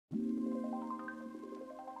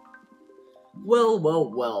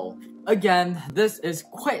Well. Again, this is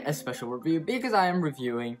quite a special review because I am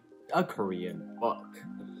reviewing a Korean book.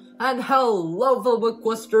 And hello, fellow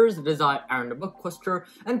BookQuesters, it is I, Aaron the BookQuester,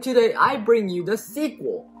 and today I bring you the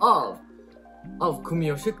sequel of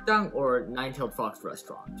Kumyo Shikdang, or Nine-Tailed Fox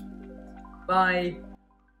Restaurant, by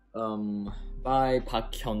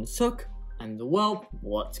Park Hyun-suk, and well,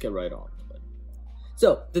 let's get right on to it.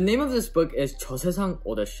 So, the name of this book is 저세상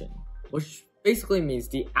Audition, which basically means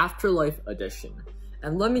the Afterlife edition.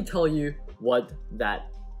 And let me tell you what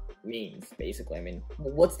that means, basically. I mean,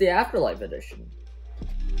 what's the Afterlife edition?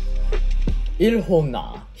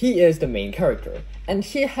 Il-ho-na, he is the main character, and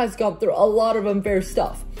he has gone through a lot of unfair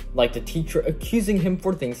stuff, like the teacher accusing him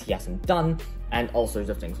for things he hasn't done, and all sorts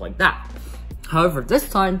of things like that. However, this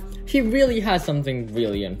time, he really has something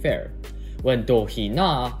really unfair. When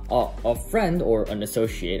Do-hee-na, a friend or an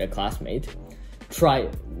associate, a classmate,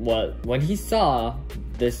 when he saw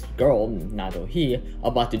this girl, Na-do-hee,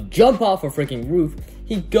 about to jump off a freaking roof,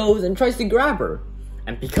 he goes and tries to grab her.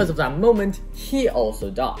 And because of that moment, he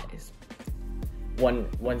also dies. When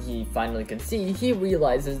he finally can see, he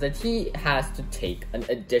realizes that he has to take an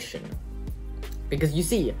addition. Because you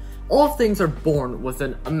see, all things are born with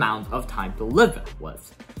an amount of time to live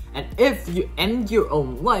with. And if you end your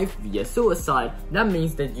own life via suicide, that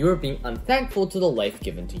means that you're being unthankful to the life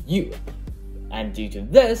given to you. And due to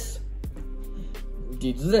this,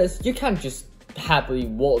 you can't just happily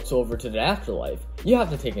waltz over to the afterlife. You have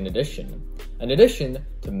to take an addition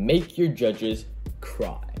to make your judges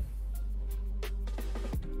cry.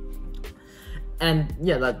 And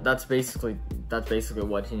yeah, that's basically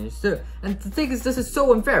what he needs to do. And the thing is, this is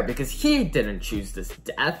so unfair because he didn't choose this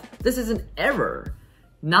death. This is an error.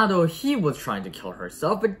 Na-do-hee was trying to kill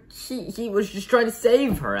herself, but he was just trying to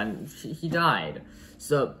save her, and he died.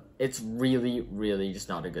 So it's really just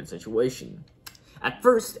not a good situation. At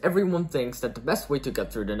first, everyone thinks that the best way to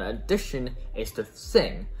get through the audition is to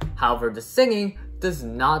sing. However, the singing does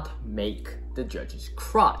not make the judges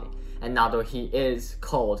cry. And Na-do-hee is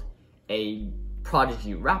called a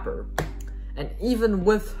prodigy rapper. And even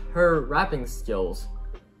with her rapping skills,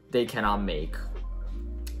 they cannot make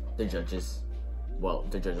the judges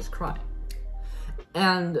cry.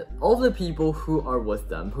 And all the people who are with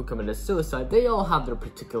them, who committed suicide, they all have their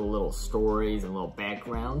particular little stories and little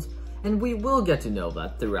backgrounds. And we will get to know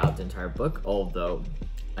that throughout the entire book, although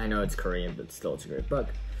I know it's Korean, but still it's a great book.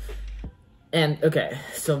 And okay,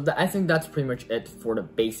 so I think that's pretty much it for the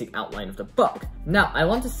basic outline of the book. Now, I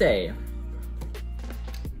want to say,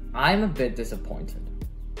 I'm a bit disappointed.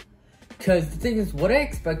 Because the thing is, what I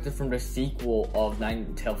expected from the sequel of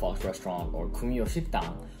Nine-Tailed Fox Restaurant, or Kumyo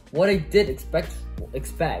Shikdang, what I did expect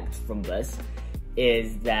from this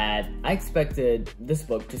is that I expected this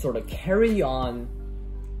book to sort of carry on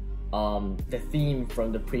the theme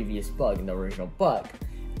from the previous book, in the original book,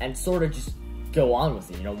 and sort of just go on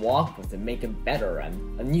with it, walk with it, make it better,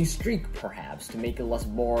 and a new streak perhaps, to make it less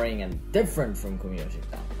boring and different from Kumyo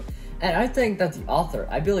Shikdang. And I think that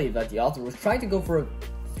I believe that the author was trying to go for a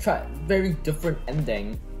very different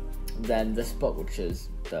ending than this book, which is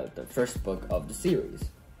the first book of the series.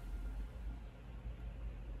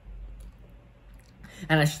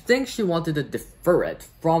 And I think she wanted to defer it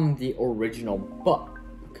from the original book.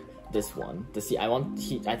 This one,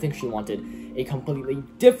 I think she wanted a completely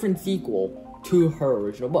different sequel to her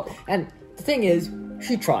original book. And the thing is,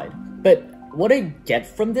 she tried, but what I get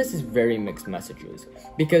from this is very mixed messages.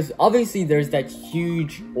 Because obviously there's that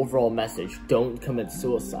huge overall message, don't commit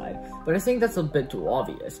suicide, but I think that's a bit too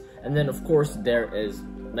obvious. And then of course there is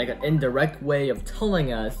like an indirect way of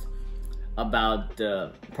telling us about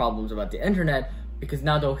the problems about the internet, because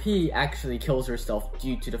Na-do-hee actually kills herself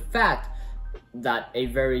due to the fact that a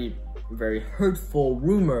very hurtful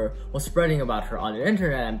rumor was spreading about her on the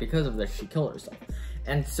internet, and because of this she killed herself.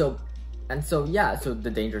 And so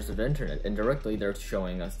the dangers of the internet. Indirectly, they're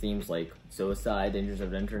showing us themes like suicide, dangers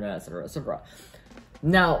of the internet, etc, etc.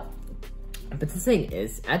 Now, but the thing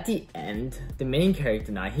is, at the end, the main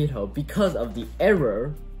character, Nahito, because of the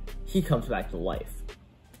error, he comes back to life.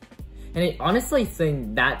 And I honestly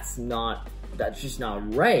think that's just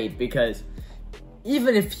not right, because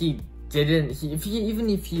even if he didn't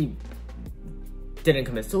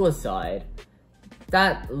commit suicide,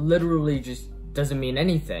 that literally just doesn't mean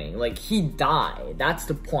anything. Like, he died, that's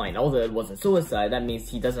the point. Although it wasn't suicide, that means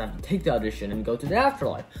he doesn't have to take the audition and go to the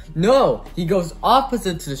afterlife. No, he goes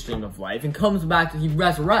opposite to the stream of life and comes back, he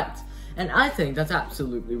resurrects. And I think that's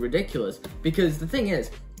absolutely ridiculous, because the thing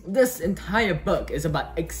is, this entire book is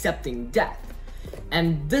about accepting death.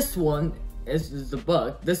 And this one is the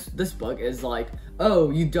book, this book is like, oh,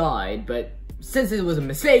 you died, but since it was a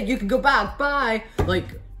mistake, you can go back, bye! Like,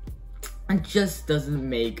 and just doesn't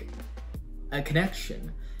make a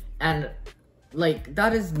connection. And like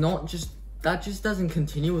that just doesn't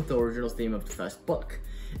continue with the original theme of the first book.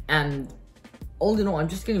 And all in all, I'm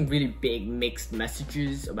just getting really big mixed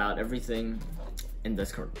messages about everything in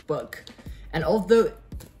this current book. And although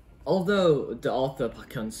the author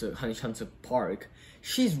Hyun-Suk Park,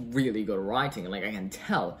 she's really good at writing, like I can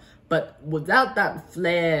tell, but without that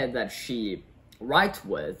flair that she writes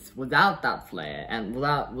with, without that flair, and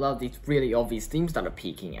without these really obvious themes that are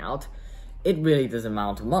peeking out, it really doesn't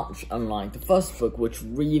amount to much, unlike the first book, which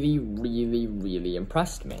really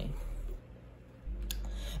impressed me.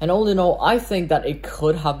 And all in all, I think that it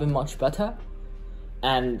could have been much better,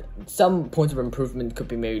 and some points of improvement could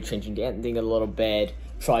be maybe changing the ending a little bit,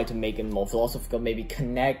 try to make it more philosophical, maybe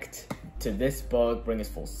connect to this book, bring us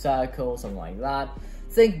full circle, something like that.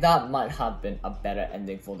 I think that might have been a better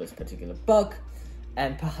ending for this particular book,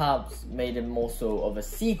 and perhaps made it more so of a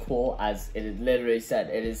sequel, as it literally said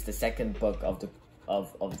it is the second book of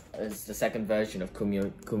the second version of Kumio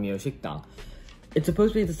Shikdang. It's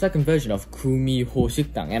supposed to be the second version of Kumiho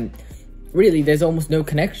Shikdang, and really there's almost no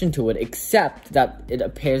connection to it except that it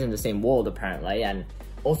appears in the same world apparently, and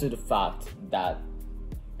also the fact that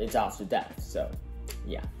it's after death. So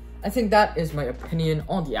yeah, I think that is my opinion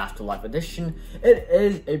on the Afterlife edition. It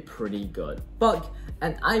is a pretty good book,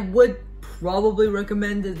 and I would probably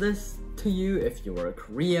recommend this to you if you were a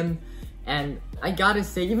Korean. And I gotta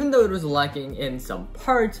say, even though it was lacking in some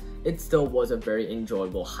parts, it still was a very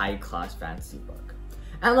enjoyable high-class fantasy book.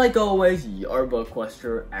 And like always, your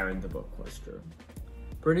BookQuester, Aaron the BookQuester.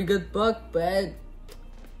 Pretty good book, but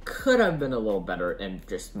could have been a little better in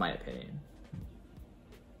just my opinion.